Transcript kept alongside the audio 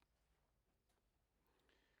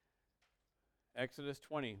Exodus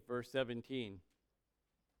 20, verse 17.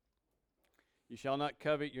 You shall not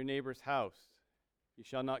covet your neighbor's house. You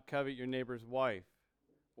shall not covet your neighbor's wife,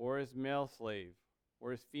 or his male slave,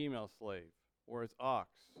 or his female slave, or his ox,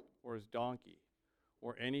 or his donkey,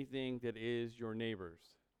 or anything that is your neighbor's.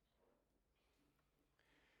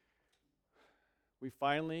 We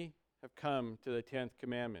finally have come to the 10th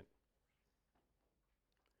commandment.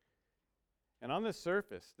 And on the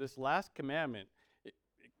surface, this last commandment,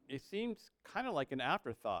 it seems kind of like an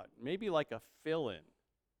afterthought, maybe like a fill-in.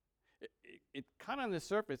 It kind of on the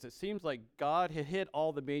surface, it seems like God had hit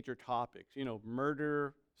all the major topics,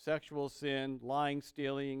 murder, sexual sin, lying,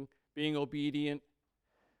 stealing, being obedient.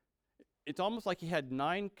 It's almost like he had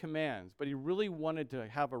 9 commands, but he really wanted to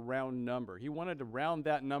have a round number. He wanted to round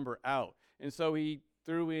that number out. And so he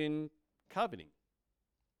threw in coveting.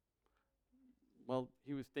 Well,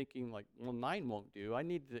 he was thinking 9 won't do. I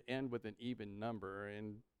need to end with an even number,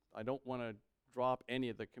 and I don't want to drop any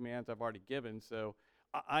of the commands I've already given, so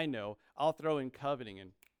I know. I'll throw in coveting,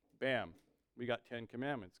 and bam, we got 10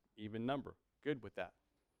 commandments, even number. Good with that.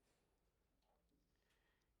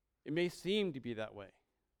 It may seem to be that way,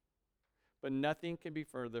 but nothing can be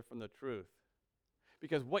further from the truth.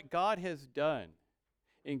 Because what God has done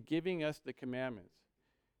in giving us the commandments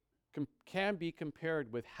can be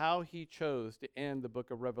compared with how he chose to end the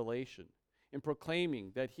book of Revelation in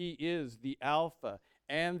proclaiming that he is the Alpha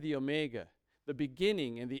and the Omega, the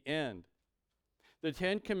beginning and the end. The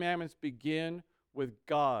 10 commandments begin with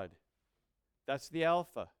God. That's the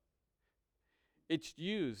Alpha. It's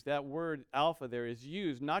used, that word Alpha there is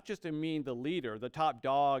used not just to mean the leader, the top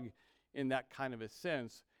dog in that kind of a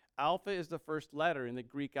sense. Alpha is the first letter in the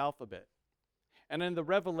Greek alphabet. And in the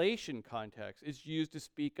Revelation context, it's used to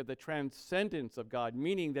speak of the transcendence of God,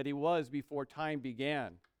 meaning that he was before time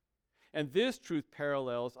began. And this truth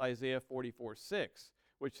parallels Isaiah 44:6,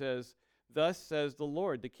 which says, "Thus says the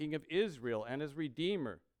Lord, the King of Israel and his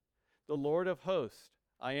Redeemer, the Lord of hosts,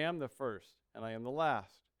 I am the first and I am the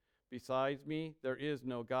last. Besides me, there is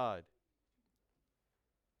no God."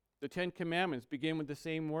 The 10 commandments begin with the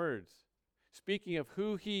same words, speaking of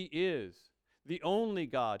who he is, the only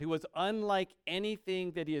God who was unlike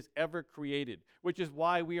anything that he has ever created, which is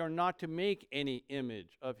why we are not to make any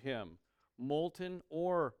image of him, molten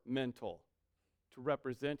or mental, to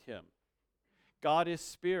represent him. God is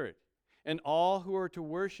spirit, and all who are to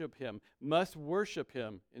worship him must worship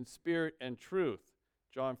him in spirit and truth,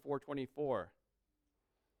 John 4:24.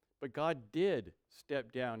 But God did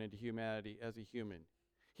step down into humanity as a human.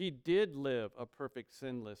 He did live a perfect,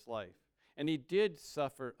 sinless life. And he did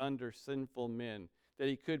suffer under sinful men, that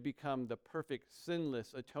he could become the perfect,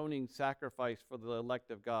 sinless, atoning sacrifice for the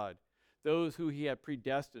elect of God, those who he had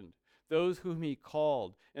predestined, those whom he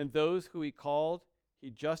called, and those who he called, he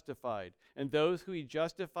justified, and those who he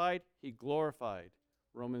justified, he glorified,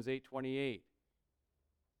 Romans 8:28.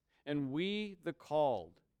 And we, the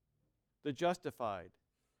called, the justified,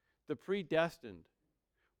 the predestined,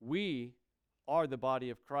 we are the body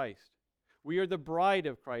of Christ. We are the bride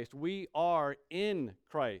of Christ. We are in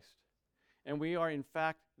Christ. And we are, in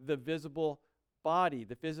fact, the visible body,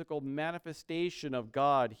 the physical manifestation of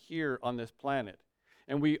God here on this planet.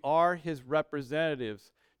 And we are his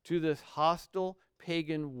representatives to this hostile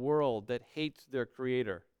pagan world that hates their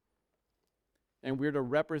Creator. And we're to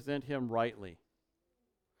represent him rightly.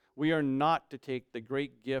 We are not to take the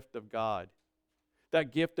great gift of God,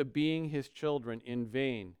 that gift of being his children, in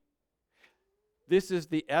vain. This is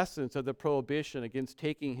the essence of the prohibition against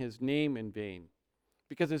taking his name in vain,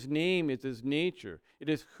 because his name is his nature. It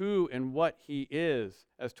is who and what he is,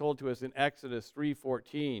 as told to us in Exodus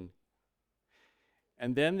 3:14.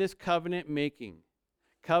 And then this covenant-making,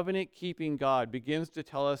 covenant-keeping God begins to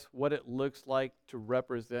tell us what it looks like to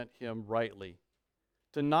represent him rightly,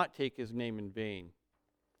 to not take his name in vain.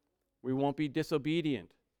 We won't be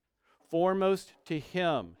disobedient. Foremost to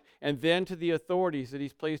him, and then to the authorities that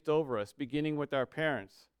he's placed over us, beginning with our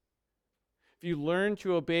parents. If you learn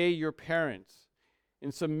to obey your parents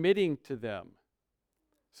in submitting to them,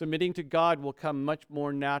 submitting to God will come much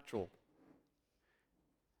more natural.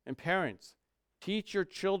 And parents, teach your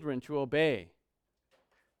children to obey,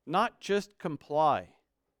 not just comply.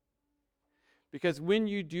 Because when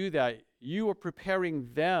you do that, you are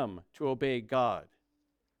preparing them to obey God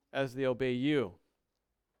as they obey you.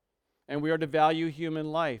 And we are to value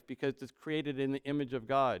human life because it's created in the image of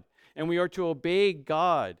God. And we are to obey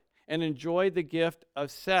God and enjoy the gift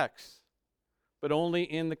of sex, but only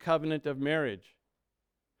in the covenant of marriage.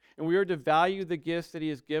 And we are to value the gifts that he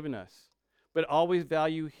has given us, but always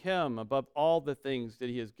value him above all the things that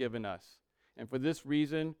he has given us. And for this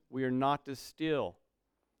reason, we are not to steal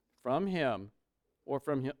from him or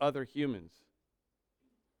from other humans.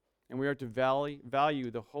 And we are to value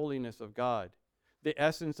the holiness of God, the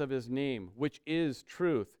essence of his name, which is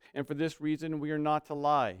truth. And for this reason, we are not to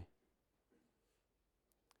lie.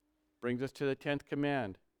 Brings us to the 10th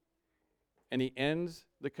command. And he ends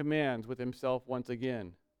the commands with himself once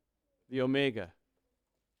again, the Omega.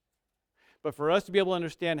 But for us to be able to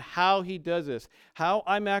understand how he does this, how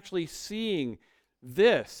I'm actually seeing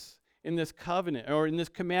this in this covenant, or in this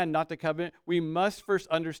command not to covet, we must first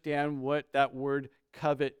understand what that word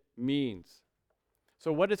covet means.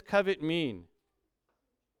 So what does covet mean?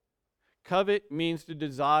 Covet means to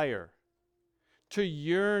desire, to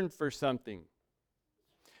yearn for something.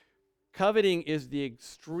 Coveting is the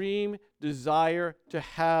extreme desire to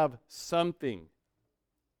have something.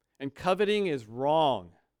 And coveting is wrong.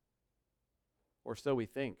 Or so we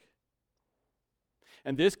think.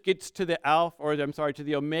 And this gets to the to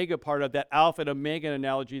the omega part of that alpha and omega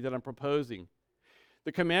analogy that I'm proposing.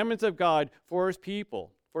 The commandments of God for his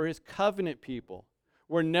people, for his covenant people,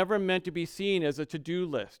 were never meant to be seen as a to-do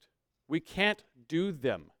list. We can't do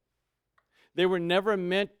them. They were never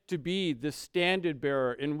meant to be the standard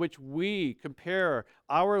bearer in which we compare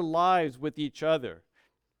our lives with each other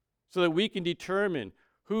so that we can determine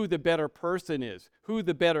who the better person is, who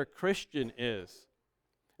the better Christian is.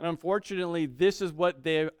 And unfortunately, this is what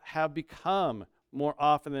they have become more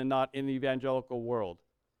often than not in the evangelical world.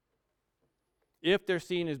 If they're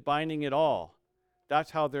seen as binding at all,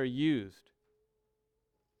 that's how they're used.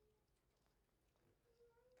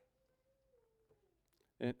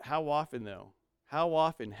 And how often, though? How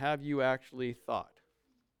often have you actually thought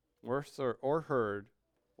or heard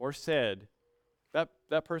or said,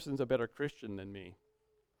 that person's a better Christian than me?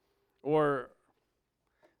 Or,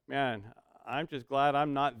 man, I'm just glad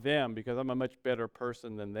I'm not them because I'm a much better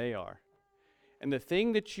person than they are. And the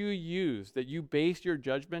thing that you use, that you base your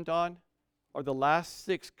judgment on, are the last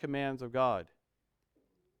 6 commands of God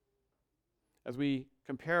as we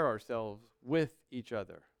compare ourselves with each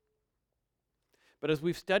other. But as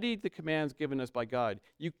we've studied the commands given us by God,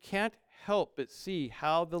 you can't help but see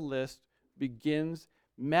how the list begins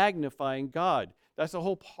magnifying God. That's the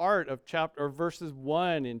whole part of verses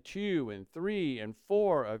 1 and 2 and 3 and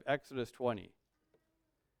 4 of Exodus 20.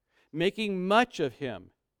 Making much of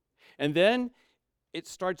him. And then it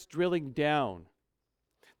starts drilling down.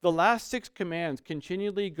 The last 6 commands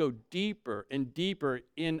continually go deeper and deeper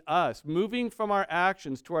in us, moving from our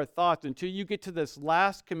actions to our thoughts until you get to this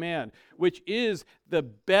last command, which is the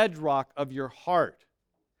bedrock of your heart,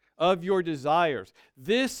 of your desires.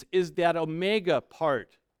 This is that omega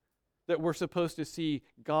part that we're supposed to see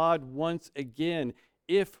God once again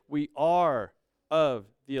if we are of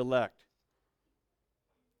the elect.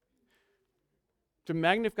 To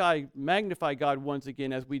magnify God once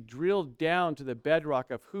again as we drill down to the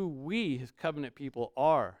bedrock of who we, his covenant people,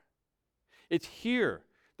 are. It's here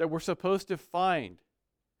that we're supposed to find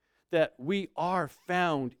that we are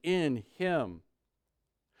found in him.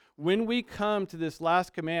 When we come to this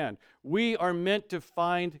last command, we are meant to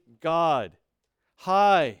find God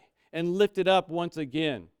high and lifted up once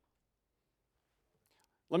again.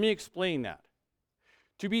 Let me explain that.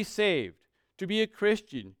 To be saved, to be a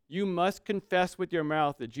Christian, you must confess with your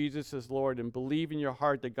mouth that Jesus is Lord and believe in your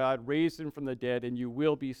heart that God raised him from the dead and you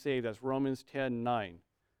will be saved. That's Romans 10:9.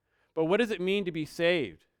 But what does it mean to be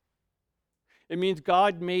saved? It means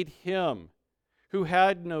God made him who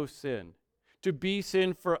had no sin to be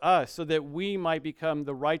sin for us so that we might become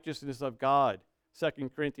the righteousness of God.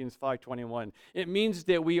 2 Corinthians 5:21. It means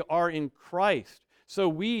that we are in Christ. So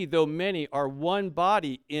we, though many, are one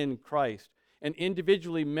body in Christ and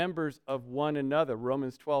individually members of one another.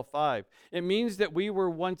 Romans 12:5. It means that we were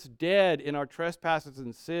once dead in our trespasses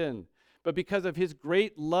and sin, but because of his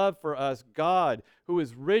great love for us, God, who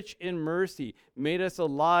is rich in mercy, made us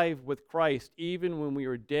alive with Christ even when we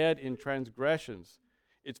were dead in transgressions.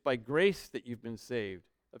 It's by grace that you've been saved.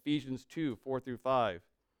 Ephesians 2:4-5.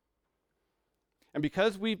 And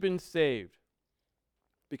because we've been saved,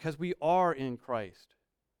 because we are in Christ,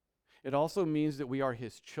 it also means that we are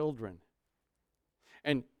his children.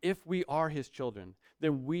 And if we are his children,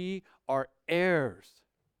 then we are heirs,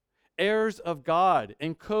 heirs of God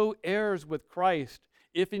and co-heirs with Christ,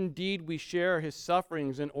 if indeed we share his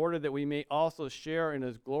sufferings in order that we may also share in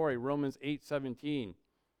his glory. Romans 8:17.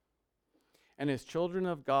 And as children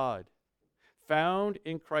of God, found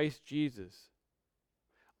in Christ Jesus,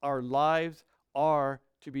 our lives are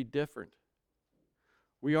to be different.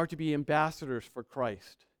 We are to be ambassadors for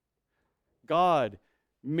Christ. God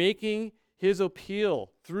making his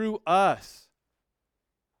appeal through us,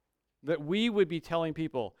 that we would be telling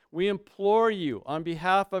people, we implore you on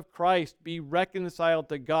behalf of Christ, be reconciled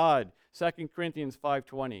to God. 2 Corinthians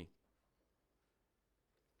 5:20.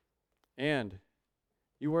 And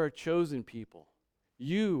you are a chosen people.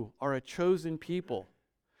 You are a chosen people,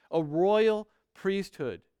 a royal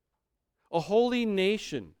priesthood, a holy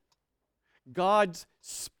nation, God's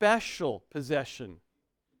special possession,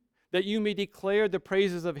 that you may declare the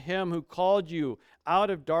praises of him who called you out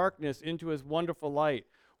of darkness into his wonderful light.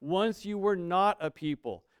 Once you were not a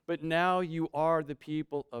people, but now you are the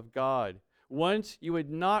people of God. Once you had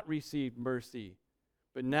not received mercy,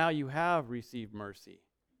 but now you have received mercy.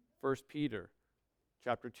 1 Peter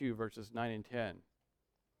chapter 2, verses 9 and 10.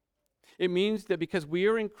 It means that because we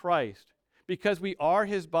are in Christ, because we are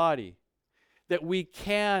his body, that we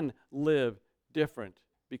can live different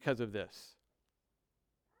because of this.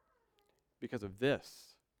 Because of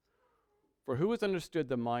this. For who has understood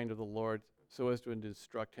the mind of the Lord so as to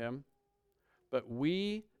instruct him? But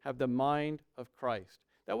we have the mind of Christ.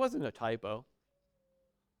 That wasn't a typo.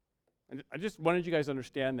 I just wanted you guys to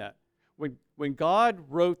understand that. When God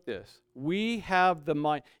wrote this, we have the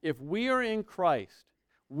mind. If we are in Christ,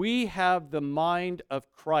 we have the mind of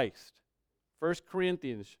Christ. 1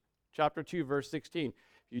 Corinthians chapter 2, verse 16. If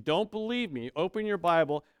you don't believe me, open your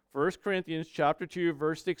Bible, 1 Corinthians chapter 2,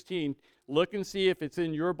 verse 16. Look and see if it's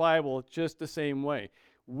in your Bible just the same way.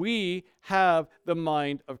 We have the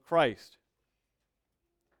mind of Christ.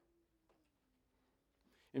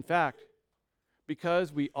 In fact,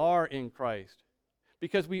 because we are in Christ,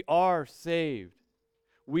 because we are saved,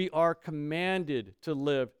 we are commanded to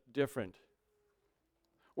live different.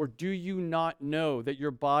 Or do you not know that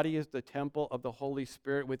your body is the temple of the Holy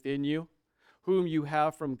Spirit within you, whom you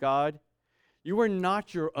have from God? You are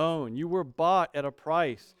not your own. You were bought at a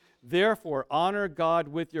price. Therefore, honor God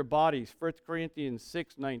with your bodies. 1 Corinthians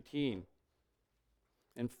 6:19.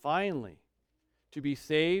 And finally, to be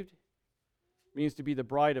saved means to be the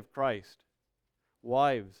bride of Christ.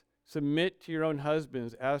 Wives, submit to your own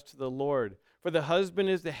husbands as to the Lord. For the husband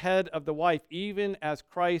is the head of the wife, even as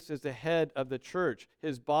Christ is the head of the church,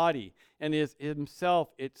 his body, and is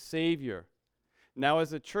himself its Savior. Now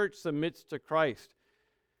as the church submits to Christ,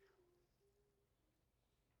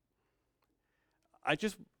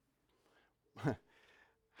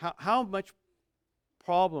 how much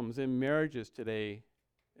problems in marriages today,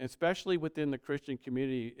 especially within the Christian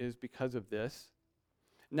community, is because of this.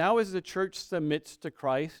 Now as the church submits to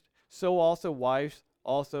Christ, so also wives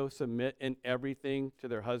also submit in everything to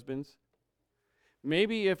their husbands.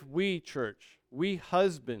 Maybe if we, church, we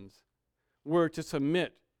husbands, were to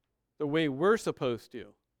submit the way we're supposed to,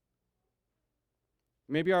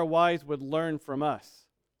 maybe our wives would learn from us.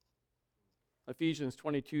 Ephesians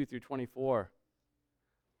 22 through 24.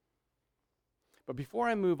 But before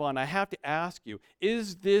I move on, I have to ask you,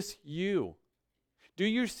 is this you? Do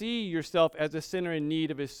you see yourself as a sinner in need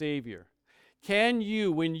of a Savior? Can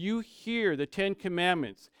you, when you hear the 10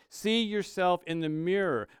 Commandments, see yourself in the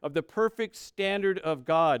mirror of the perfect standard of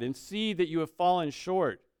God and see that you have fallen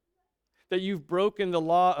short, that you've broken the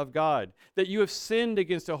law of God, that you have sinned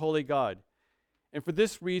against a holy God, and for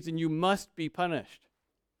this reason you must be punished,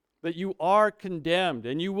 that you are condemned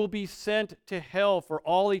and you will be sent to hell for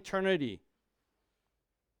all eternity?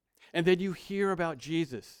 And then you hear about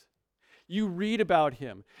Jesus. You read about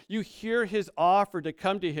him. You hear his offer to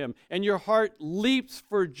come to him, and your heart leaps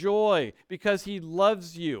for joy because he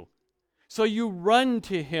loves you. So you run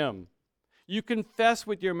to him. You confess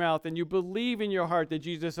with your mouth and you believe in your heart that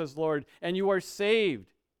Jesus is Lord, and you are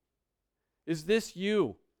saved. Is this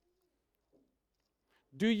you?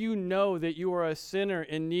 Do you know that you are a sinner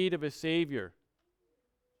in need of a Savior?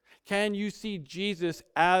 Can you see Jesus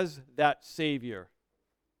as that Savior?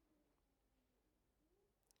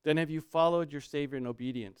 Then have you followed your Savior in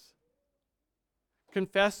obedience?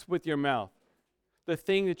 Confess with your mouth the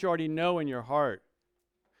thing that you already know in your heart.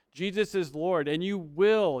 Jesus is Lord, and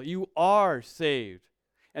you are saved.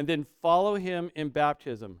 And then follow him in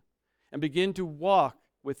baptism and begin to walk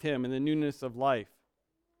with him in the newness of life.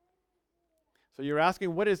 So you're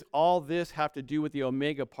asking, what does all this have to do with the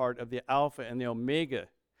omega part of the alpha and the omega?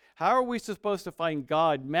 How are we supposed to find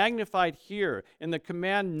God magnified here in the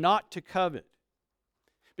command not to covet?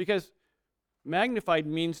 Because magnified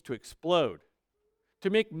means to explode, to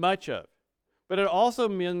make much of. But it also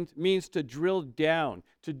means to drill down,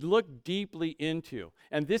 to look deeply into.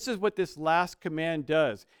 And this is what this last command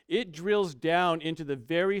does. It drills down into the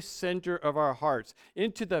very center of our hearts,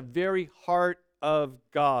 into the very heart of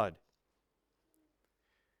God.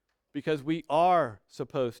 Because we are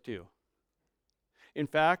supposed to. In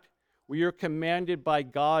fact, we are commanded by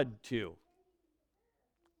God to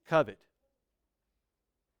covet.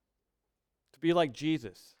 Be like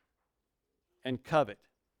Jesus and covet.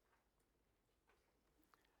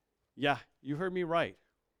 Yeah, you heard me right.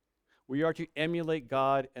 We are to emulate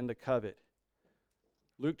God and to covet.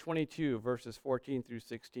 Luke 22, verses 14 through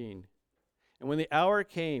 16. And when the hour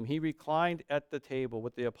came, he reclined at the table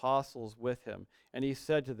with the apostles with him, and he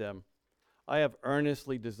said to them, I have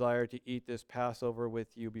earnestly desired to eat this Passover with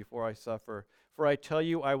you before I suffer. For I tell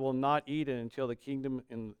you, I will not eat it until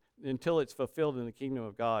it's fulfilled in the kingdom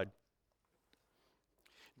of God.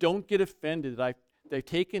 Don't get offended that they've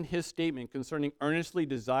taken his statement concerning earnestly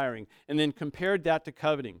desiring and then compared that to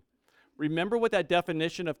coveting. Remember what that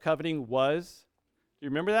definition of coveting was? Do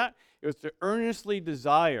you remember that? It was to earnestly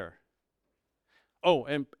desire. Oh,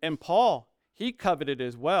 and Paul, he coveted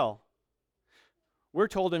as well. We're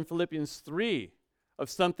told in Philippians 3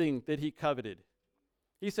 of something that he coveted.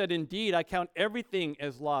 He said, indeed, I count everything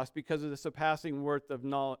as lost because of the surpassing worth of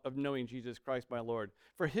knowing Jesus Christ my Lord.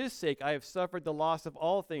 For his sake I have suffered the loss of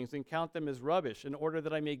all things and count them as rubbish, in order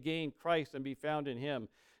that I may gain Christ and be found in him,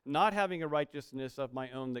 not having a righteousness of my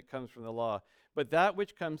own that comes from the law, but that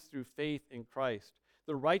which comes through faith in Christ,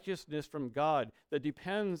 the righteousness from God that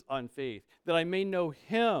depends on faith, that I may know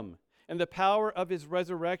him and the power of his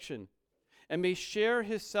resurrection, and may share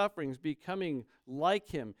his sufferings, becoming like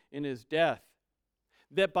him in his death,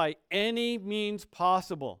 that by any means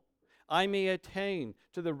possible I may attain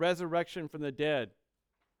to the resurrection from the dead.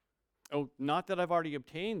 Oh, not that I've already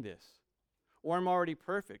obtained this, or I'm already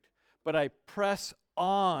perfect, but I press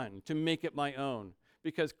on to make it my own,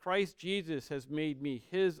 because Christ Jesus has made me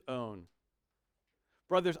his own.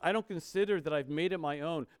 Brothers, I don't consider that I've made it my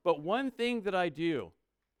own, but one thing that I do,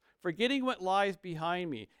 forgetting what lies behind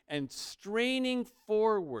me and straining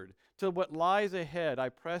forward to what lies ahead, I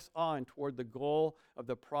press on toward the goal of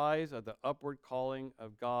the prize of the upward calling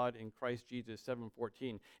of God in Christ Jesus,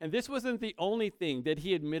 7:14. And this wasn't the only thing that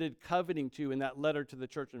he admitted coveting to in that letter to the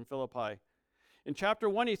church in Philippi. In chapter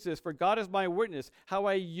 1, he says, for God is my witness, how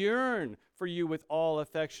I yearn for you with all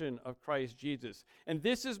affection of Christ Jesus. And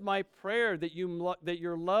this is my prayer, that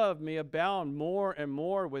your love may abound more and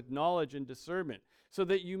more with knowledge and discernment, so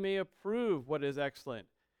that you may approve what is excellent,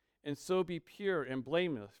 and so be pure and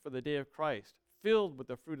blameless for the day of Christ, filled with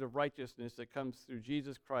the fruit of righteousness that comes through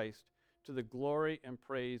Jesus Christ, to the glory and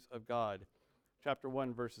praise of God. Chapter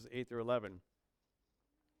 1, verses 8 through 11.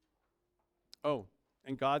 Oh,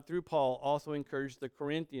 and God, through Paul, also encouraged the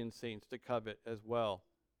Corinthian saints to covet as well.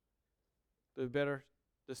 The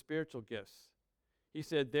spiritual gifts. He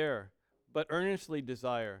said there, but earnestly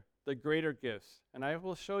desire the greater gifts, and I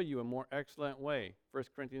will show you a more excellent way. 1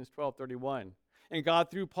 Corinthians 12:31. And God,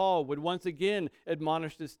 through Paul, would once again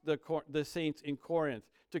admonish the saints in Corinth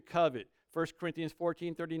to covet. 1 Corinthians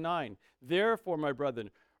 14:39. Therefore, my brethren,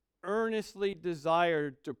 earnestly desire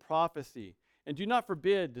to prophesy, and do not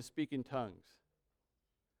forbid to speak in tongues.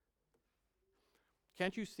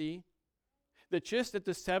 Can't you see that just that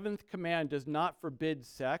the seventh command does not forbid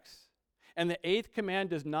sex, and the eighth command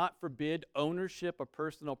does not forbid ownership of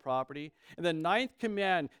personal property, and the ninth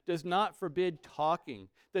command does not forbid talking,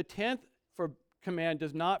 the 10th command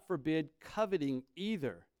does not forbid coveting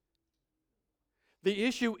either. The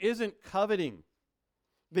issue isn't coveting.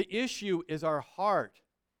 The issue is our heart.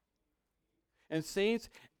 And saints,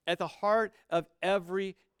 at the heart of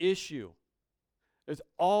every issue, there's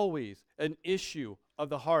always an issue of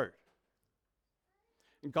the heart.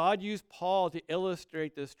 And God used Paul to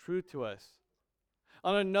illustrate this truth to us.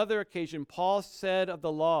 On another occasion, Paul said of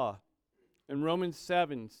the law in Romans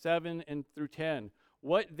 7 and through 10,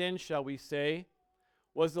 what then shall we say?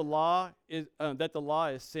 Was the law that the law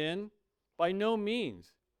is sin? By no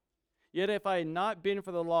means. Yet if I had not been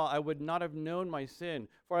for the law, I would not have known my sin,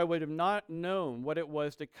 for I would have not known what it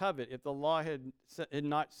was to covet if the law had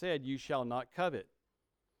not said, you shall not covet.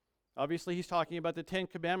 Obviously, he's talking about the 10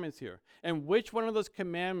 commandments here. And which one of those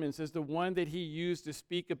commandments is the one that he used to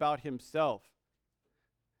speak about himself?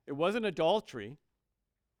 It wasn't adultery,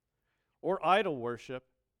 or idol worship,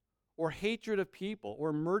 or hatred of people,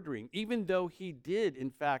 or murdering, even though he did, in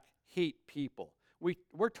fact, hate people.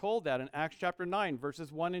 We're told that in Acts chapter 9,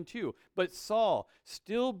 verses 1 and 2. But Saul,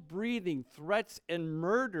 still breathing threats and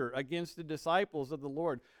murder against the disciples of the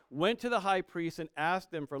Lord, went to the high priest and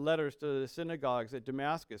asked them for letters to the synagogues at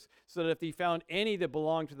Damascus, so that if he found any that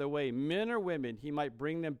belonged to the way, men or women, he might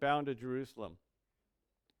bring them bound to Jerusalem.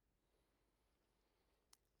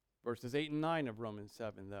 Verses 8 and 9 of Romans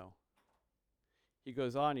 7, though. He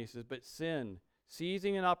goes on, he says, but sin,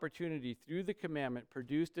 seizing an opportunity through the commandment,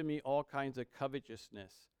 produced in me all kinds of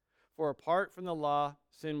covetousness. For apart from the law,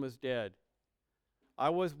 sin was dead. I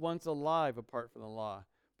was once alive apart from the law.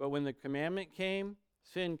 But when the commandment came,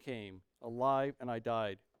 sin came, alive, and I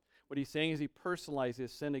died. What he's saying is he personalizes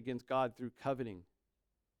sin against God through coveting.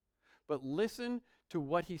 But listen to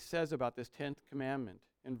what he says about this 10th commandment.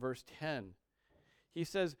 in verse 10. He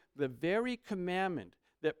says, the very commandment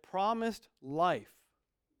that promised life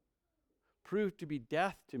proved to be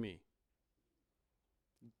death to me.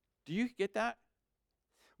 Do you get that?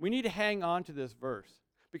 We need to hang on to this verse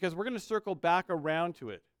because we're going to circle back around to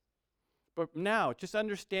it. But now, just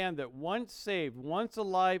understand that once saved, once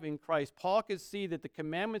alive in Christ, Paul could see that the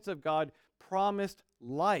commandments of God promised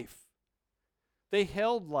life. They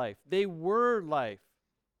held life. They were life.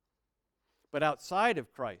 But outside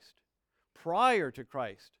of Christ, prior to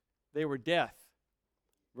Christ, they were death.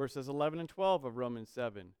 Verses 11 and 12 of Romans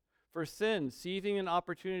 7. For sin, seizing an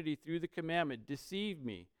opportunity through the commandment, deceived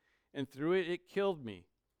me, and through it it killed me.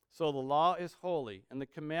 So the law is holy, and the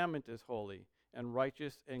commandment is holy, and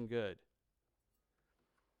righteous and good.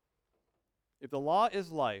 If the law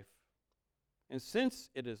is life, and since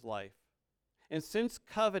it is life, and since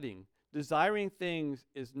coveting, desiring things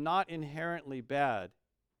is not inherently bad,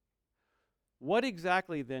 what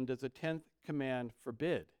exactly then does the 10th command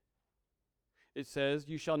forbid? It says,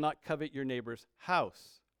 you shall not covet your neighbor's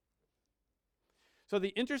house. So the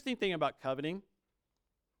interesting thing about coveting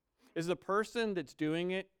is the person that's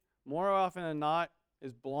doing it, more often than not,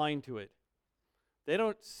 is blind to it. They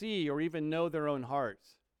don't see or even know their own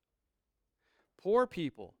hearts. Poor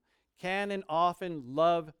people can and often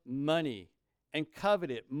love money and covet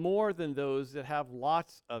it more than those that have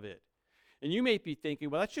lots of it. And you may be thinking,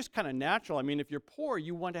 well, that's just kind of natural. I mean, if you're poor,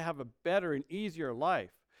 you want to have a better and easier life.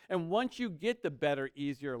 And once you get the better,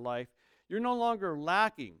 easier life, you're no longer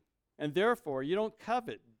lacking. And therefore, you don't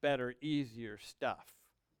covet better, easier stuff.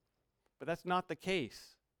 But that's not the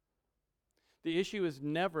case. The issue is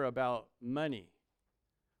never about money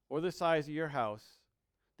or the size of your house.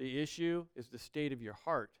 The issue is the state of your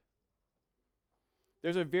heart.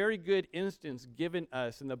 There's a very good instance given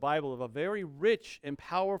us in the Bible of a very rich and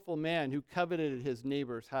powerful man who coveted his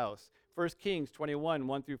neighbor's house. 1 Kings 21,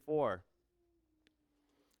 1 through 4.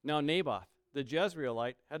 Now Naboth, the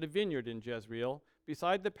Jezreelite, had a vineyard in Jezreel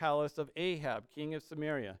beside the palace of Ahab, king of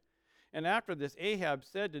Samaria. And after this, Ahab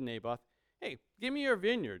said to Naboth, hey, give me your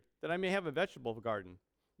vineyard, that I may have a vegetable garden,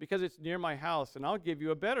 because it's near my house, and I'll give you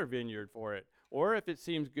a better vineyard for it. Or if it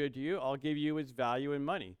seems good to you, I'll give you its value in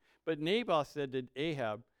money. But Naboth said to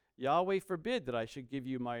Ahab, Yahweh forbid that I should give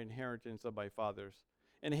you my inheritance of my fathers.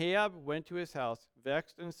 And Ahab went to his house,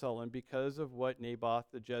 vexed and sullen, because of what Naboth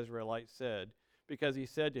the Jezreelite said, because he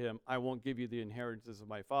said to him, I won't give you the inheritance of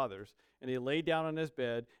my fathers. And he lay down on his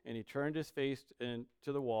bed, and he turned his face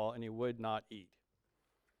to the wall, and he would not eat.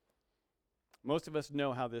 Most of us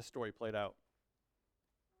know how this story played out.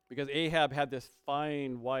 Because Ahab had this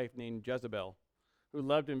fine wife named Jezebel, who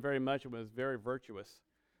loved him very much and was very virtuous.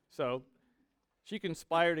 So she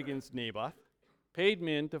conspired against Naboth, paid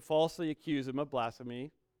men to falsely accuse him of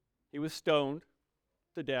blasphemy. He was stoned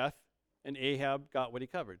to death, and Ahab got what he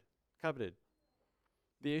coveted.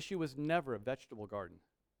 The issue was never a vegetable garden.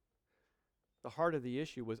 The heart of the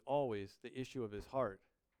issue was always the issue of his heart.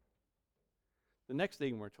 The next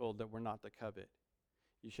thing we're told that we're not to covet.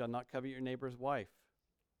 You shall not covet your neighbor's wife.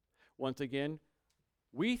 Once again,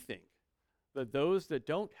 we think that those that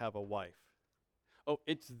don't have a wife,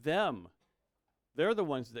 it's them. They're the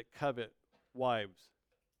ones that covet wives,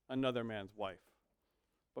 another man's wife.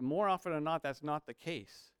 But more often than not, that's not the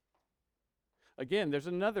case. Again, there's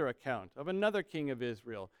another account of another king of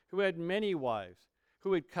Israel who had many wives,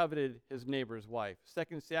 who had coveted his neighbor's wife.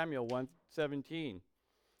 2 Samuel 1:17.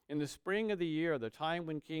 In the spring of the year, the time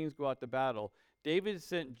when kings go out to battle, David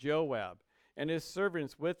sent Joab and his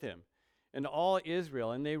servants with him and all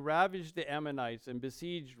Israel, and they ravaged the Ammonites and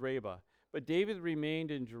besieged Rabbah. But David remained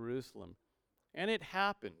in Jerusalem. And it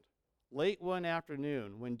happened late one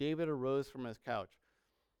afternoon when David arose from his couch.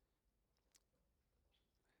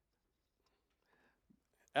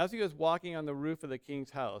 As he was walking on the roof of the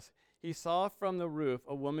king's house, he saw from the roof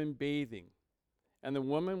a woman bathing, and the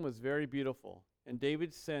woman was very beautiful. And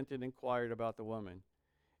David sent and inquired about the woman.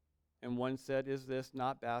 And one said, is this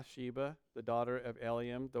not Bathsheba, the daughter of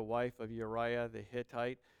Eliam, the wife of Uriah the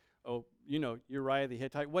Hittite? Oh, you know, Uriah the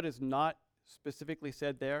Hittite. What is not specifically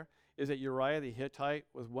said there is that Uriah the Hittite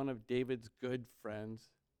was one of David's good friends.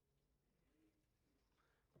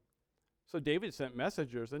 So David sent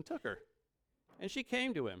messengers and took her. And she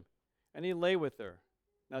came to him, and he lay with her.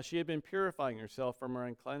 Now she had been purifying herself from her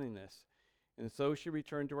uncleanness. And so she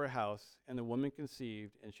returned to her house, and the woman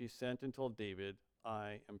conceived, and she sent and told David,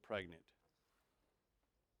 I am pregnant.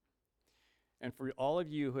 And for all of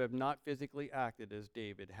you who have not physically acted as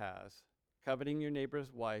David has, coveting your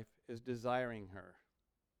neighbor's wife is desiring her.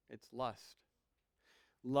 It's lust.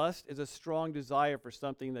 Lust is a strong desire for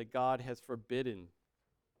something that God has forbidden.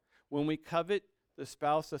 When we covet the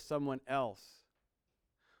spouse of someone else,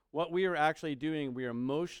 what we are actually doing, we are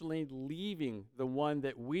emotionally leaving the one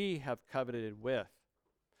that we have coveted with.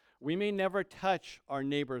 We may never touch our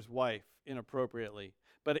neighbor's wife inappropriately,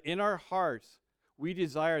 but in our hearts, we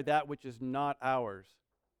desire that which is not ours.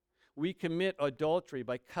 We commit adultery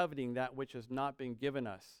by coveting that which has not been given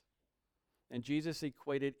us. And Jesus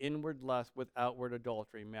equated inward lust with outward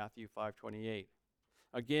adultery, Matthew 5:28.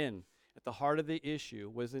 Again, at the heart of the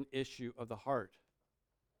issue was an issue of the heart.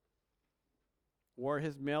 Or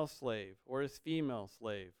his male slave, or his female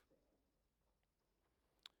slave.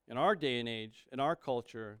 In our day and age, in our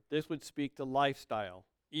culture, this would speak to lifestyle,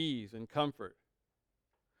 ease, and comfort.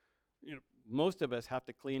 Most of us have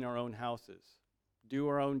to clean our own houses, do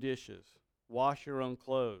our own dishes, wash your own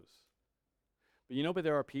clothes. But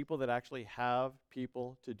there are people that actually have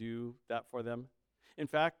people to do that for them. In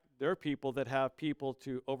fact, there are people that have people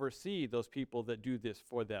to oversee those people that do this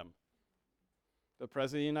for them. The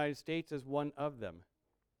President of the United States is one of them.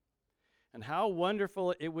 And how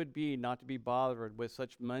wonderful it would be not to be bothered with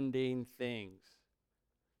such mundane things,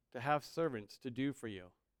 to have servants to do for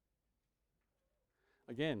you.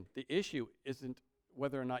 Again, the issue isn't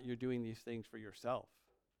whether or not you're doing these things for yourself,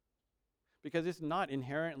 because it's not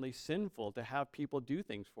inherently sinful to have people do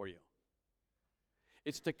things for you.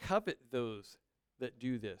 It's to covet those that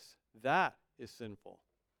do this. That is sinful.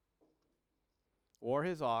 Or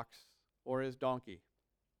his ox, or his donkey.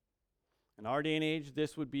 In our day and age,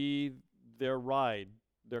 this would be their ride,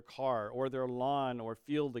 their car, or their lawn or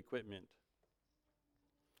field equipment.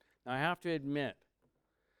 Now, I have to admit,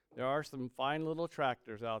 there are some fine little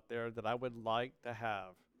tractors out there that I would like to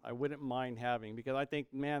have. I wouldn't mind having, because I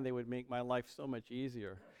think, man, they would make my life so much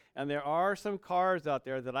easier. And there are some cars out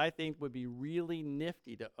there that I think would be really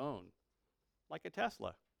nifty to own, like a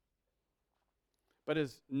Tesla. But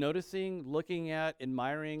is noticing, looking at,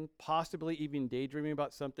 admiring, possibly even daydreaming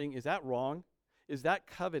about something, is that wrong? Is that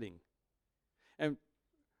coveting? And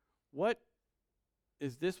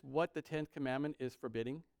is this what the 10th commandment is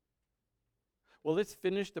forbidding? Well, let's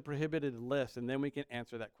finish the prohibited list, and then we can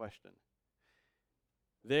answer that question.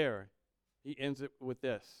 There, he ends it with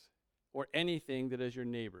this, or anything that is your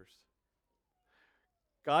neighbor's.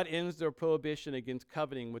 God ends their prohibition against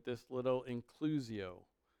coveting with this little inclusio,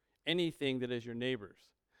 anything that is your neighbor's.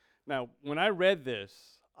 Now, when I read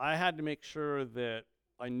this, I had to make sure that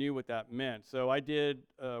I knew what that meant. So I did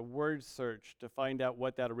a word search to find out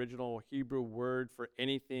what that original Hebrew word for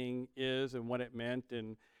anything is and what it meant,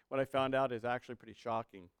 and what I found out is actually pretty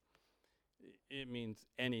shocking. It means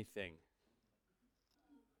anything.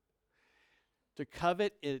 To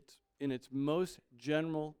covet it in its most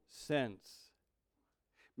general sense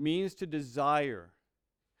means to desire,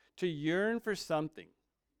 to yearn for something,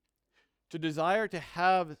 to desire to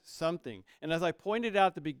have something. And as I pointed out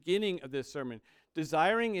at the beginning of this sermon,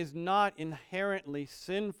 desiring is not inherently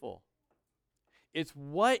sinful. It's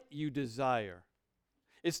what you desire.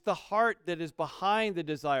 It's the heart that is behind the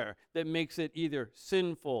desire that makes it either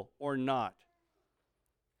sinful or not.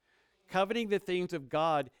 Coveting the things of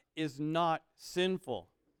God is not sinful.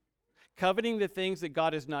 Coveting the things that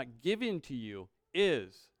God has not given to you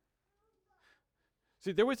is.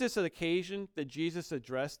 See, there was this occasion that Jesus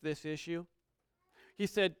addressed this issue. He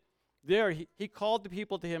said, he called the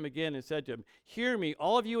people to him again and said to him, "Hear me,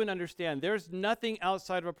 all of you, and understand, there's nothing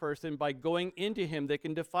outside of a person by going into him that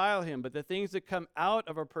can defile him, but the things that come out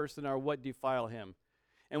of a person are what defile him."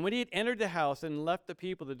 And when he had entered the house and left the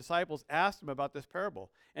people, the disciples asked him about this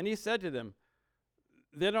parable. And he said to them,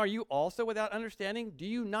 "Then are you also without understanding? Do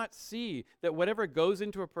you not see that whatever goes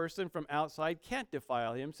into a person from outside can't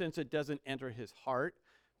defile him, since it doesn't enter his heart,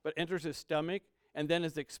 but enters his stomach and then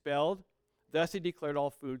is expelled?" Thus he declared all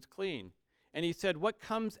foods clean. And he said, "What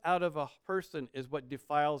comes out of a person is what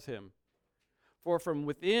defiles him. For from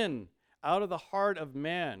within, out of the heart of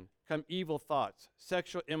man, come evil thoughts,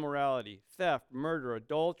 sexual immorality, theft, murder,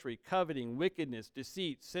 adultery, coveting, wickedness,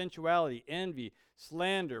 deceit, sensuality, envy,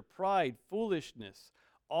 slander, pride, foolishness.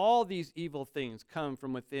 All these evil things come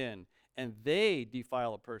from within, and they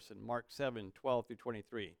defile a person." Mark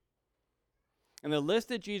 7:12-23. And the list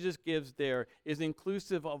that Jesus gives there is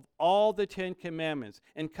inclusive of all the 10 commandments,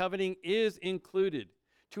 and coveting is included,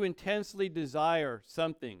 to intensely desire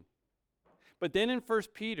something. But then in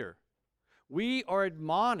 1 Peter, we are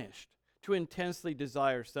admonished to intensely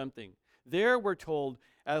desire something. There we're told,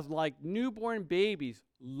 as like newborn babies,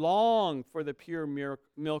 long for the pure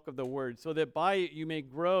milk of the word, so that by it you may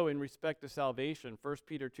grow in respect to salvation, 1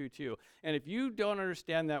 Peter 2:2. And if you don't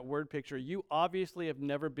understand that word picture, you obviously have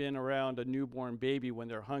never been around a newborn baby when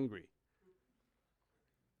they're hungry.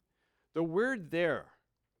 The word there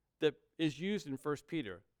that is used in 1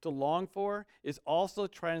 Peter, to long for, is also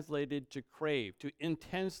translated to crave, to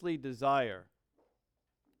intensely desire.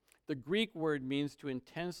 The Greek word means to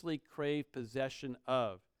intensely crave possession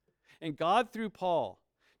of. And God, through Paul,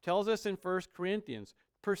 tells us in 1 Corinthians,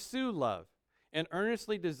 pursue love and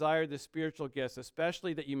earnestly desire the spiritual gifts,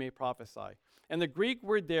 especially that you may prophesy. And the Greek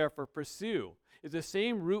word there for pursue is the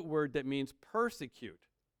same root word that means persecute.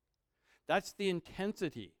 That's the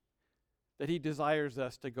intensity that he desires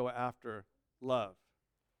us to go after love.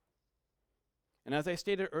 And as I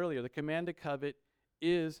stated earlier, the command to covet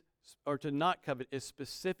is, or to not covet, is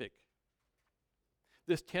specific.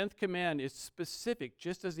 This 10th command is specific,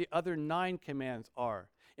 just as the other 9 commands are.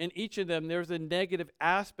 In each of them, there's a negative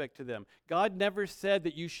aspect to them. God never said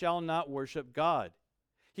that you shall not worship God.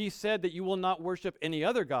 He said that you will not worship any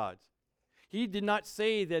other gods. He did not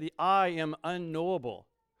say that I am unknowable,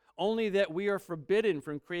 only that we are forbidden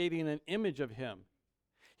from creating an image of him.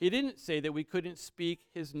 He didn't say that we couldn't speak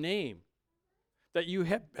his name, that you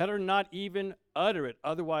had better not even utter it,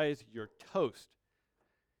 otherwise you're toast.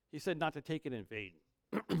 He said not to take it in vain.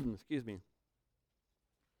 Excuse me.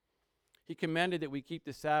 He commanded that we keep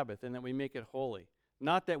the Sabbath and that we make it holy,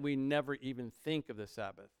 not that we never even think of the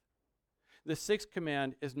Sabbath. The 6th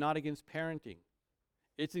command is not against parenting.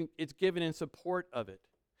 It's given in support of it.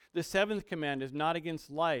 The 7th command is not against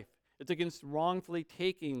life. It's against wrongfully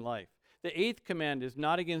taking life. The 8th command is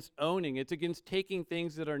not against owning. It's against taking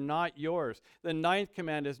things that are not yours. The 9th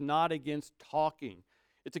command is not against talking.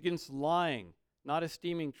 It's against lying, not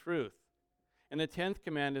esteeming truth. And the 10th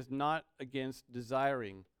command is not against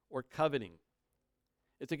desiring or coveting.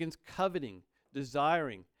 It's against coveting,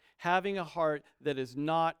 desiring, having a heart that is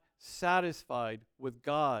not satisfied with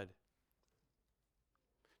God.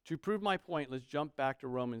 To prove my point, let's jump back to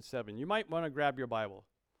Romans 7. You might want to grab your Bible.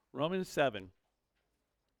 Romans 7.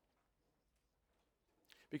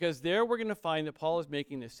 Because there we're going to find that Paul is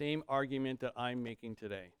making the same argument that I'm making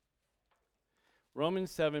today.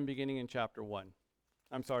 Romans 7, beginning in chapter 1.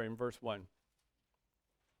 In verse 1.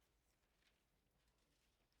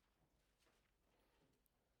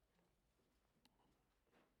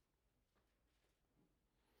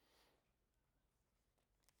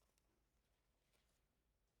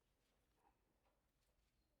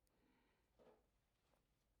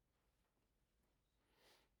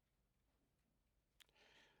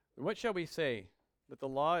 What shall we say? That the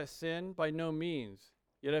law is sin? By no means.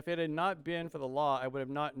 Yet if it had not been for the law, I would have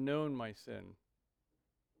not known my sin.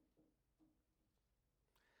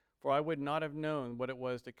 For I would not have known what it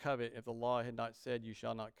was to covet if the law had not said, you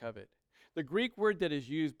shall not covet. The Greek word that is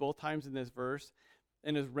used both times in this verse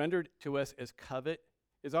and is rendered to us as covet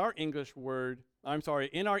is our English word.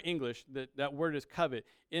 In our English, that word is covet.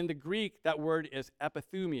 In the Greek, that word is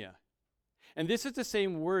epithumia. And this is the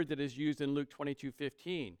same word that is used in Luke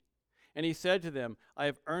 22:15. And he said to them, I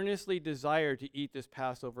have earnestly desired to eat this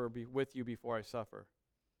Passover with you before I suffer.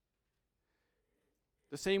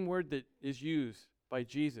 The same word that is used by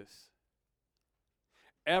Jesus.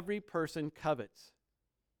 Every person covets.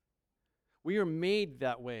 We are made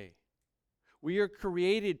that way. We are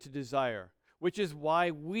created to desire, which is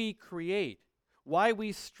why we create, why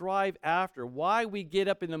we strive after, why we get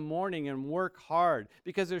up in the morning and work hard,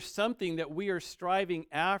 because there's something that we are striving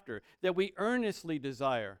after, that we earnestly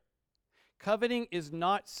desire. Coveting is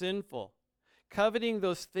not sinful. Coveting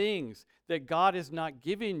those things that God has not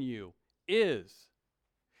given you is.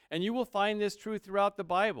 And you will find this true throughout the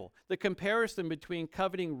Bible. The comparison between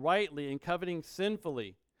coveting rightly and coveting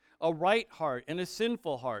sinfully. A right heart and a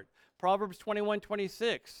sinful heart. Proverbs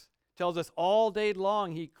 21:26 tells us all day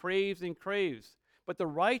long he craves and craves. But the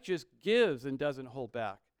righteous gives and doesn't hold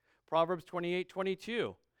back. Proverbs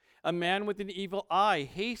 28:22. A man with an evil eye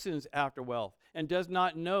hastens after wealth and does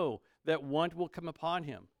not know that want will come upon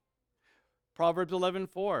him. Proverbs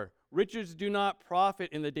 11:4. Riches do not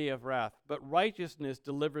profit in the day of wrath, but righteousness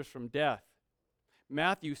delivers from death.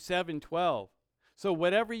 Matthew 7:12. So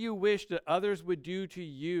whatever you wish that others would do to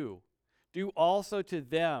you, do also to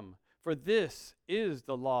them, for this is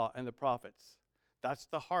the law and the prophets. That's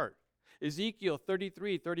the heart. Ezekiel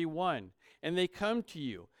 33:31. And they come to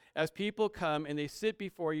you as people come, and they sit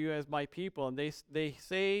before you as my people, and they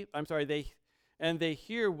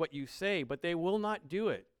hear what you say, but they will not do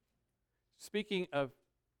it. Speaking of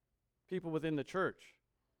people within the church.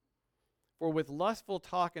 For with lustful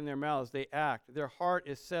talk in their mouths they act. Their heart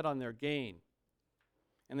is set on their gain.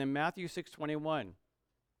 And then Matthew 6:21.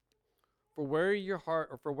 For where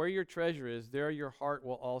your treasure is, there your heart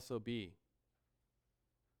will also be.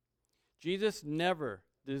 Jesus never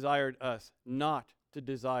desired us not to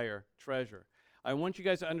desire treasure. I want you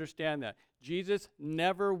guys to understand that. Jesus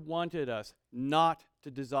never wanted us not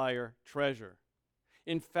to desire treasure.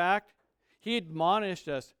 In fact, he admonished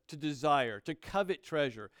us to desire, to covet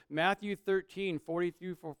treasure. Matthew 13, 40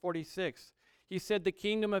 through 46. He said, the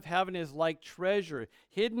kingdom of heaven is like treasure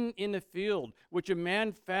hidden in a field, which a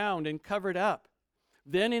man found and covered up.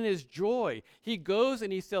 Then in his joy, he goes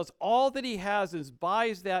and he sells all that he has and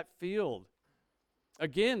buys that field.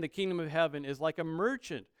 Again, the kingdom of heaven is like a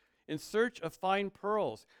merchant in search of fine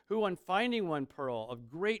pearls, who on finding one pearl of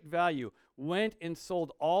great value, went and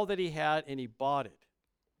sold all that he had and he bought it.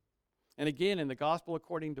 And again, in the Gospel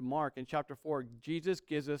according to Mark, in chapter 4, Jesus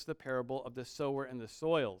gives us the parable of the sower and the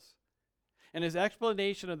soils. And his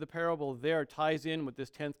explanation of the parable there ties in with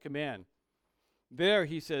this 10th command. There,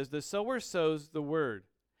 he says, the sower sows the word,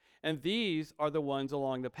 and these are the ones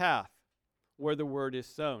along the path where the word is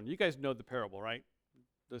sown. You guys know the parable, right?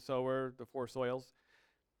 The sower, the four soils.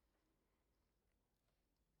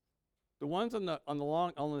 The ones on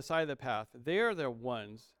the side of the path, they are the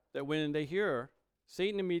ones that when they hear,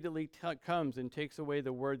 Satan immediately comes and takes away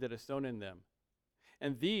the word that is sown in them.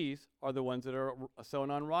 And these are the ones that are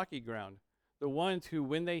sown on rocky ground. The ones who,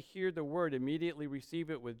 when they hear the word, immediately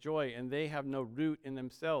receive it with joy, and they have no root in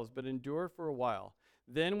themselves, but endure for a while.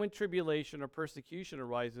 Then when tribulation or persecution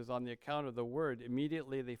arises on the account of the word,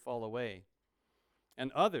 immediately they fall away.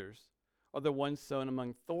 And others are the ones sown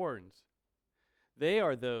among thorns. They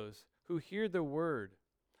are those who hear the word,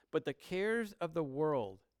 but the cares of the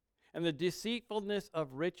world and the deceitfulness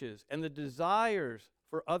of riches and the desires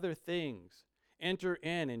for other things enter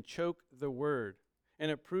in and choke the word,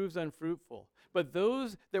 and it proves unfruitful. But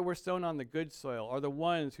those that were sown on the good soil are the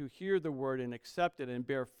ones who hear the word and accept it and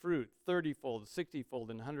bear fruit 30-fold, 60-fold,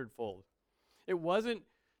 and 100-fold. It wasn't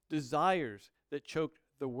desires that choked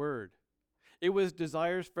the word. It was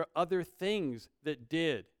desires for other things that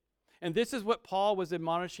did. And this is what Paul was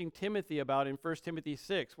admonishing Timothy about in 1 Timothy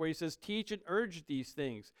 6, where he says, teach and urge these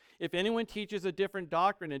things. If anyone teaches a different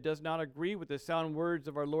doctrine and does not agree with the sound words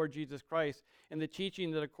of our Lord Jesus Christ and the teaching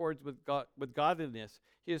that accords with godliness,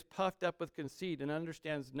 he is puffed up with conceit and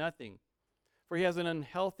understands nothing. For he has an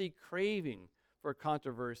unhealthy craving for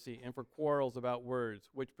controversy and for quarrels about words,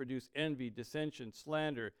 which produce envy, dissension,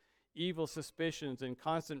 slander, evil suspicions, and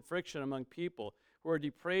constant friction among people who are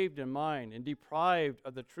depraved in mind and deprived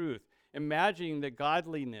of the truth, imagining that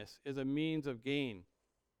godliness is a means of gain.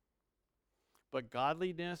 But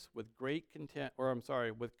godliness with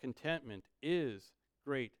with contentment is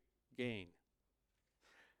great gain.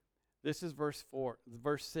 This is verse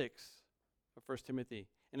 6 of 1 Timothy,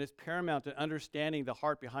 and it's paramount to understanding the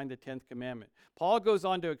heart behind the 10th commandment. Paul goes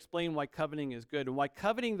on to explain why coveting is good and why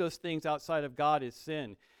coveting those things outside of God is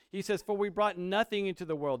sin. He says, for we brought nothing into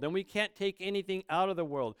the world, and we can't take anything out of the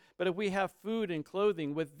world. But if we have food and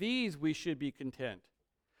clothing, with these we should be content.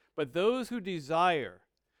 But those who desire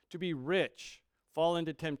to be rich fall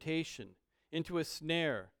into temptation, into a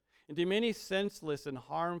snare, into many senseless and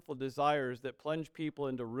harmful desires that plunge people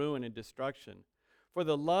into ruin and destruction. For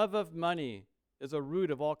the love of money is a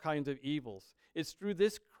root of all kinds of evils. It's through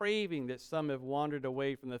this craving that some have wandered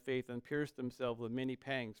away from the faith and pierced themselves with many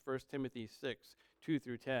pangs. 1 Timothy 6, 2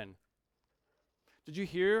 through 10. Did you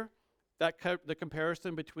hear that the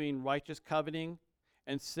comparison between righteous coveting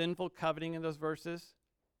and sinful coveting in those verses?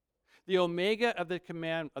 The omega of the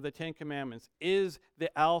 10 commandments is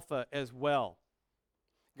the alpha as well.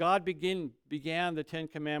 God began the 10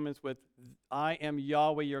 commandments with, I am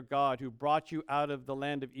Yahweh your God, who brought you out of the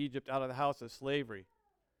land of Egypt, out of the house of slavery.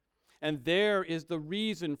 And there is the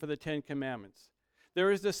reason for the 10 commandments.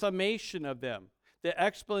 There is the summation of them, the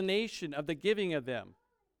explanation of the giving of them.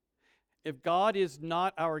 If God is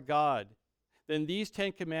not our God, then these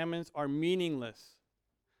 10 commandments are meaningless.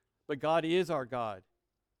 But God is our God,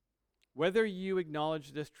 whether you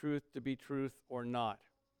acknowledge this truth to be truth or not,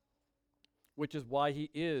 which is why he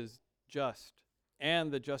is just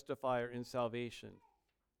and the justifier in salvation.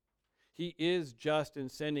 He is just in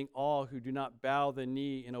sending all who do not bow the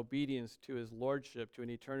knee in obedience to his lordship to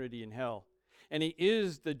an eternity in hell. And he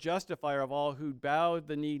is the justifier of all who bow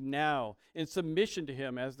the knee now in submission to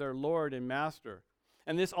him as their Lord and Master.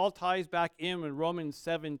 And this all ties back in Romans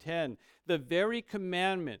 7:10. The very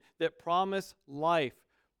commandment that promised life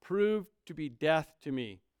proved to be death to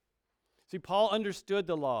me. See, Paul understood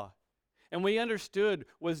the law. And what he understood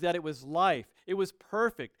was that it was life. It was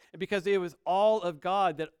perfect. And because it was all of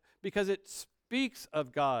God, because it speaks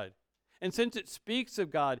of God. And since it speaks of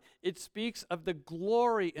God, it speaks of the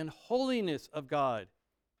glory and holiness of God.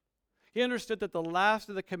 He understood that the last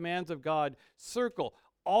of the commands of God circle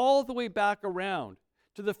all the way back around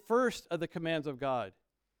to the first of the commands of God.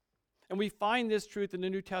 And we find this truth in the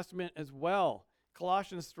New Testament as well.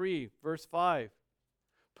 Colossians 3, verse 5.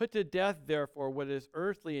 Put to death, therefore, what is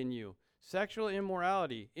earthly in you: sexual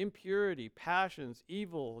immorality, impurity, passions,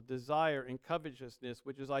 evil desire, and covetousness,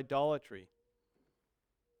 which is idolatry.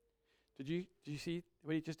 Did you see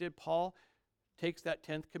what he just did? Paul takes that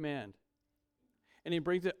 10th command and he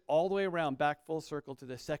brings it all the way around, back full circle to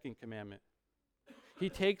the second commandment. He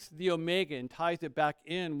takes the omega and ties it back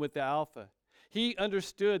in with the alpha. He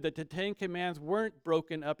understood that the 10 commands weren't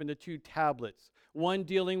broken up into 2 tablets, one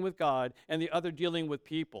dealing with God and the other dealing with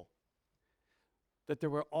people. That they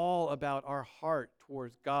were all about our heart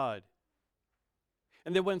towards God.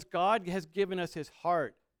 And that once God has given us his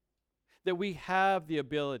heart, that we have the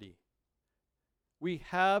ability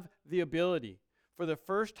for the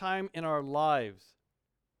first time in our lives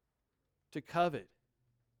to covet,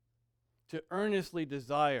 to earnestly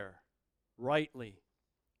desire rightly,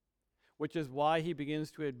 which is why he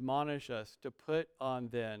begins to admonish us to put on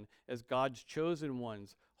then, as God's chosen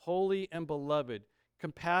ones, holy and beloved,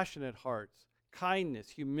 compassionate hearts,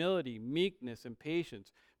 kindness, humility, meekness, and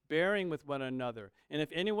patience, bearing with one another. And if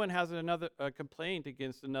anyone has a complaint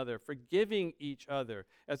against another, forgiving each other,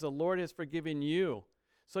 as the Lord has forgiven you,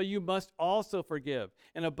 so you must also forgive.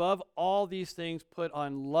 And above all these things, put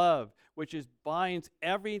on love, which binds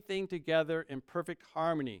everything together in perfect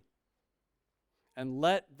harmony. And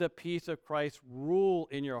let the peace of Christ rule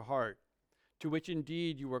in your heart, to which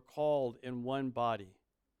indeed you were called in one body.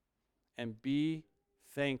 And be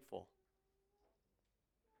thankful.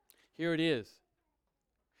 Here it is.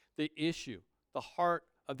 The issue, the heart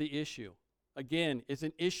of the issue, again, is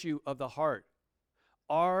an issue of the heart.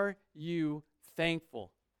 Are you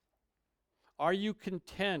thankful? Are you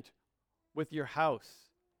content with your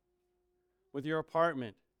house, with your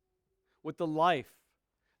apartment, with the life,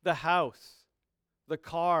 the house, the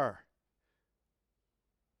car,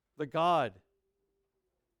 the God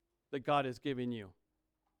that God has given you?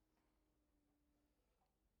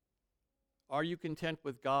 Are you content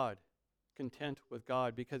with God? Content with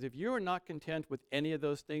God? Because if you are not content with any of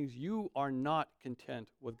those things, you are not content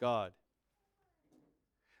with God.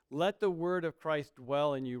 Let the word of Christ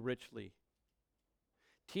dwell in you richly,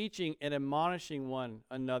 teaching and admonishing one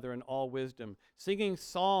another in all wisdom, singing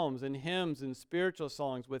psalms and hymns and spiritual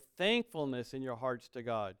songs with thankfulness in your hearts to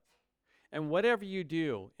God. And whatever you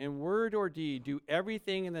do, in word or deed, do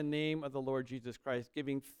everything in the name of the Lord Jesus Christ,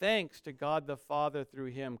 giving thanks to God the Father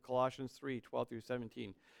through him. Colossians 3:12 through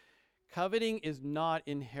 17. Coveting is not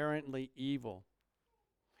inherently evil.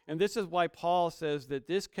 And this is why Paul says that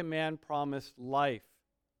this command promised life.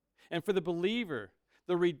 And for the believer,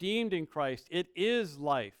 the redeemed in Christ, it is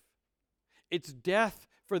life. It's death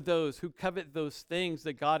for those who covet those things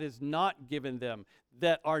that God has not given them,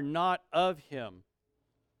 that are not of him.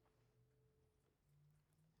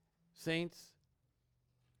 Saints,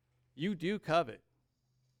 you do covet.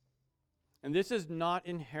 And this is not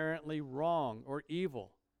inherently wrong or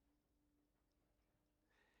evil.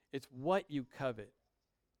 It's what you covet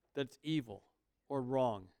that's evil or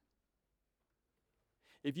wrong.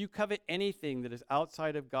 If you covet anything that is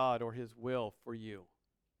outside of God or his will for you,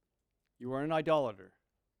 you are an idolater.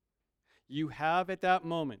 You have at that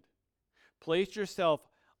moment placed yourself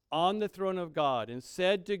on the throne of God and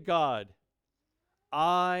said to God,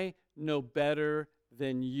 I know better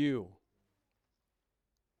than you.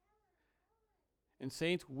 And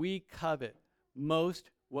saints, we covet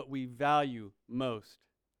most what we value most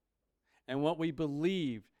and what we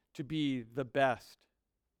believe to be the best.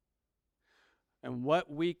 And what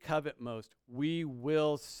we covet most, we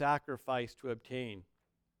will sacrifice to obtain.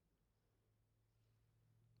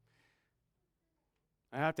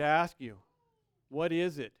 I have to ask you, what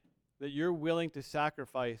is it that you're willing to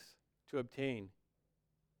sacrifice to obtain?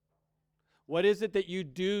 What is it that you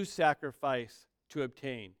do sacrifice to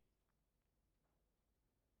obtain?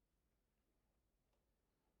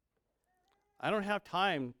 I don't have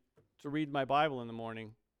time to read my Bible in the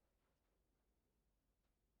morning.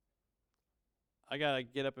 I got to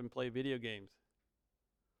get up and play video games.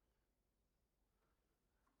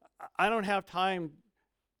 I don't have time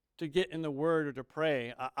to get in the Word or to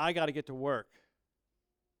pray. I got to get to work.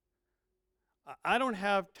 I don't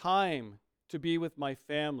have time to be with my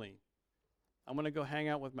family. I'm going to go hang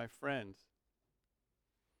out with my friends.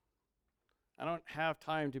 I don't have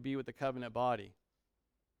time to be with the covenant body.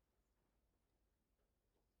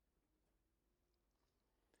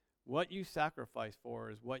 What you sacrifice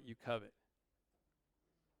for is what you covet.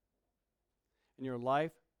 And your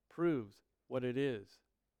life proves what it is.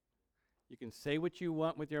 You can say what you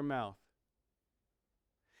want with your mouth.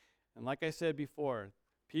 And like I said before,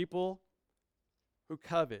 people who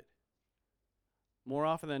covet, more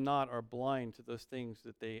often than not, are blind to those things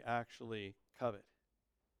that they actually covet.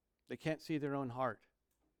 They can't see their own heart.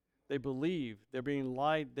 They believe they're being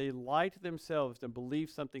lied. They lie to themselves and believe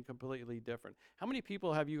something completely different. How many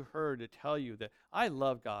people have you heard to tell you that I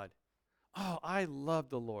love God? Oh, I love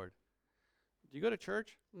the Lord. Do you go to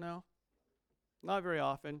church? No, not very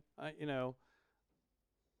often.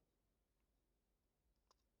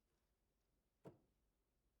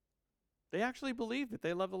 They actually believe that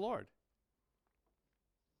they love the Lord,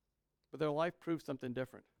 but their life proves something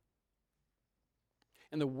different.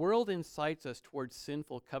 And the world incites us towards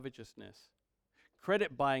sinful covetousness.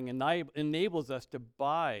 Credit buying enables us to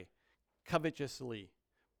buy covetously,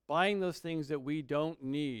 buying those things that we don't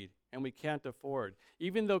need and we can't afford.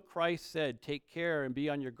 Even though Christ said, take care and be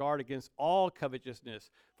on your guard against all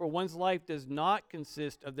covetousness, for one's life does not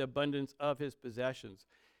consist of the abundance of his possessions.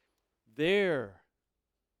 There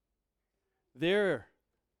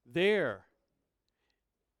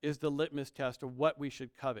is the litmus test of what we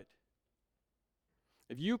should covet.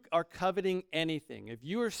 If you are coveting anything, if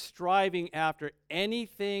you are striving after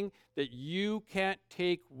anything that you can't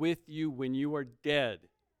take with you when you are dead,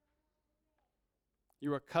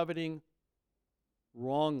 you are coveting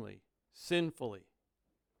wrongly, sinfully.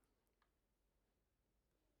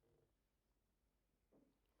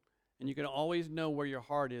 And you can always know where your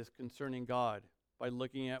heart is concerning God by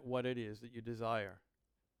looking at what it is that you desire.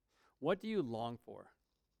 What do you long for?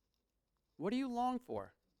 What do you long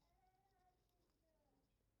for?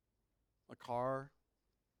 A car?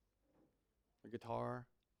 A guitar?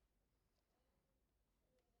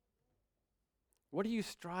 What are you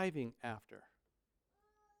striving after?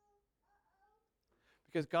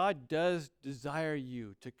 Because God does desire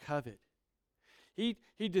you to covet. He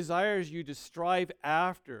desires you to strive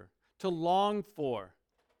after, to long for.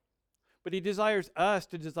 But he desires us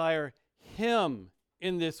to desire him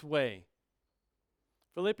in this way.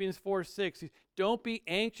 Philippians 4:6, don't be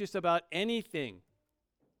anxious about anything,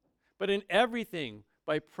 but in everything,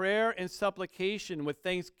 by prayer and supplication with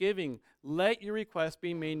thanksgiving, let your requests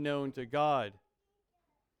be made known to God.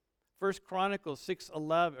 1 Chronicles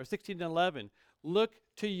 16:11, look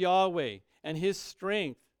to Yahweh and his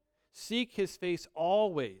strength. Seek his face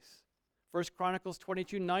always. 1 Chronicles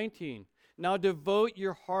 22:19, now devote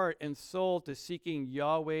your heart and soul to seeking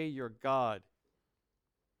Yahweh your God.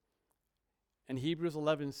 And Hebrews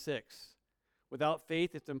 11:6, without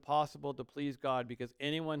faith it's impossible to please God, because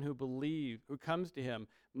anyone who comes to him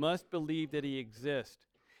must believe that he exists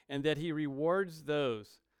and that he rewards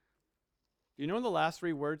those. Do you know what the last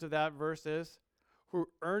three words of that verse is? Who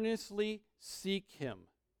earnestly seek him.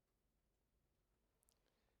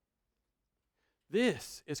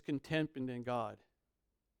 This is contentment in God.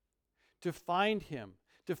 To find him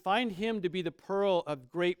to be the pearl of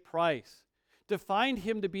great price, to find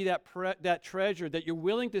him to be that treasure that you're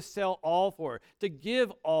willing to sell all for, to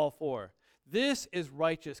give all for. This is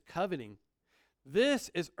righteous coveting. This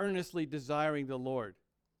is earnestly desiring the Lord.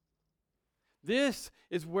 This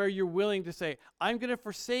is where you're willing to say, I'm going to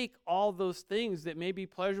forsake all those things that may be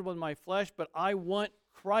pleasurable in my flesh, but I want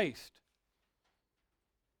Christ.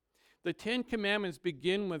 The 10 Commandments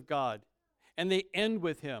begin with God, and they end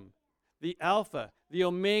with him. The Alpha, the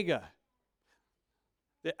Omega.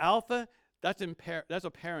 The Alpha, that's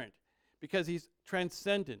apparent, because he's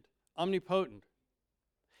transcendent, omnipotent.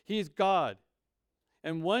 He's God.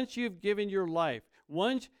 And once you've given your life,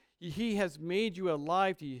 once he has made you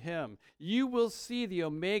alive to him, you will see the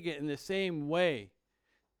Omega in the same way.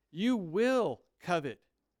 You will covet.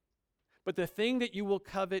 But the thing that you will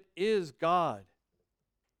covet is God.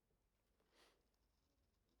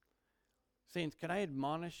 Saints, can I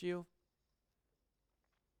admonish you?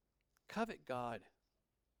 Covet God.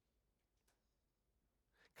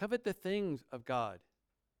 Covet the things of God.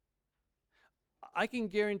 I can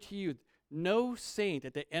guarantee you, no saint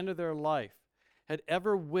at the end of their life had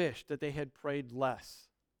ever wished that they had prayed less,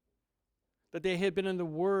 that they had been in the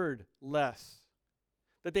Word less,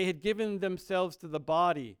 that they had given themselves to the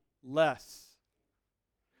body less.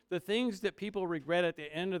 The things that people regret at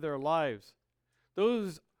the end of their lives,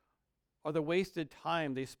 those are the wasted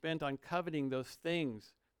time they spent on coveting those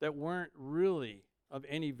things that weren't really of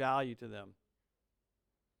any value to them.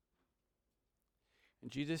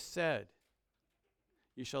 And Jesus said,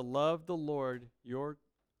 you shall love the Lord your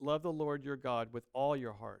God with all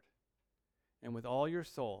your heart, and with all your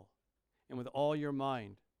soul, and with all your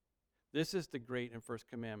mind. This is the great and first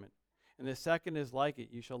commandment. And the second is like it,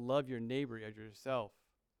 you shall love your neighbor as yourself.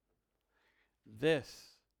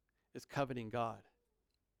 This is coveting God.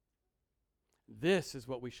 This is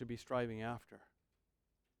what we should be striving after.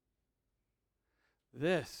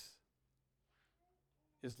 This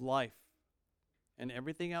is life, and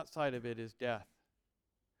everything outside of it is death.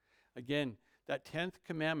 Again, that 10th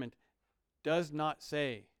commandment does not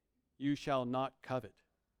say You shall not covet.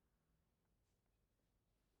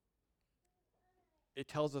 It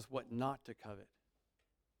tells us what not to covet.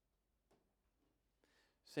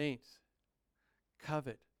 Saints,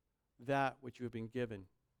 covet that which you have been given.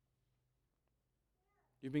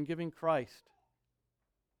 You've been given Christ.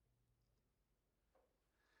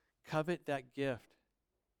 Covet that gift.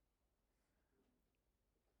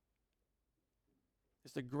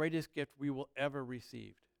 It's the greatest gift we will ever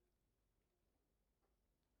receive.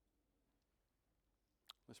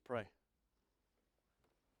 Let's pray.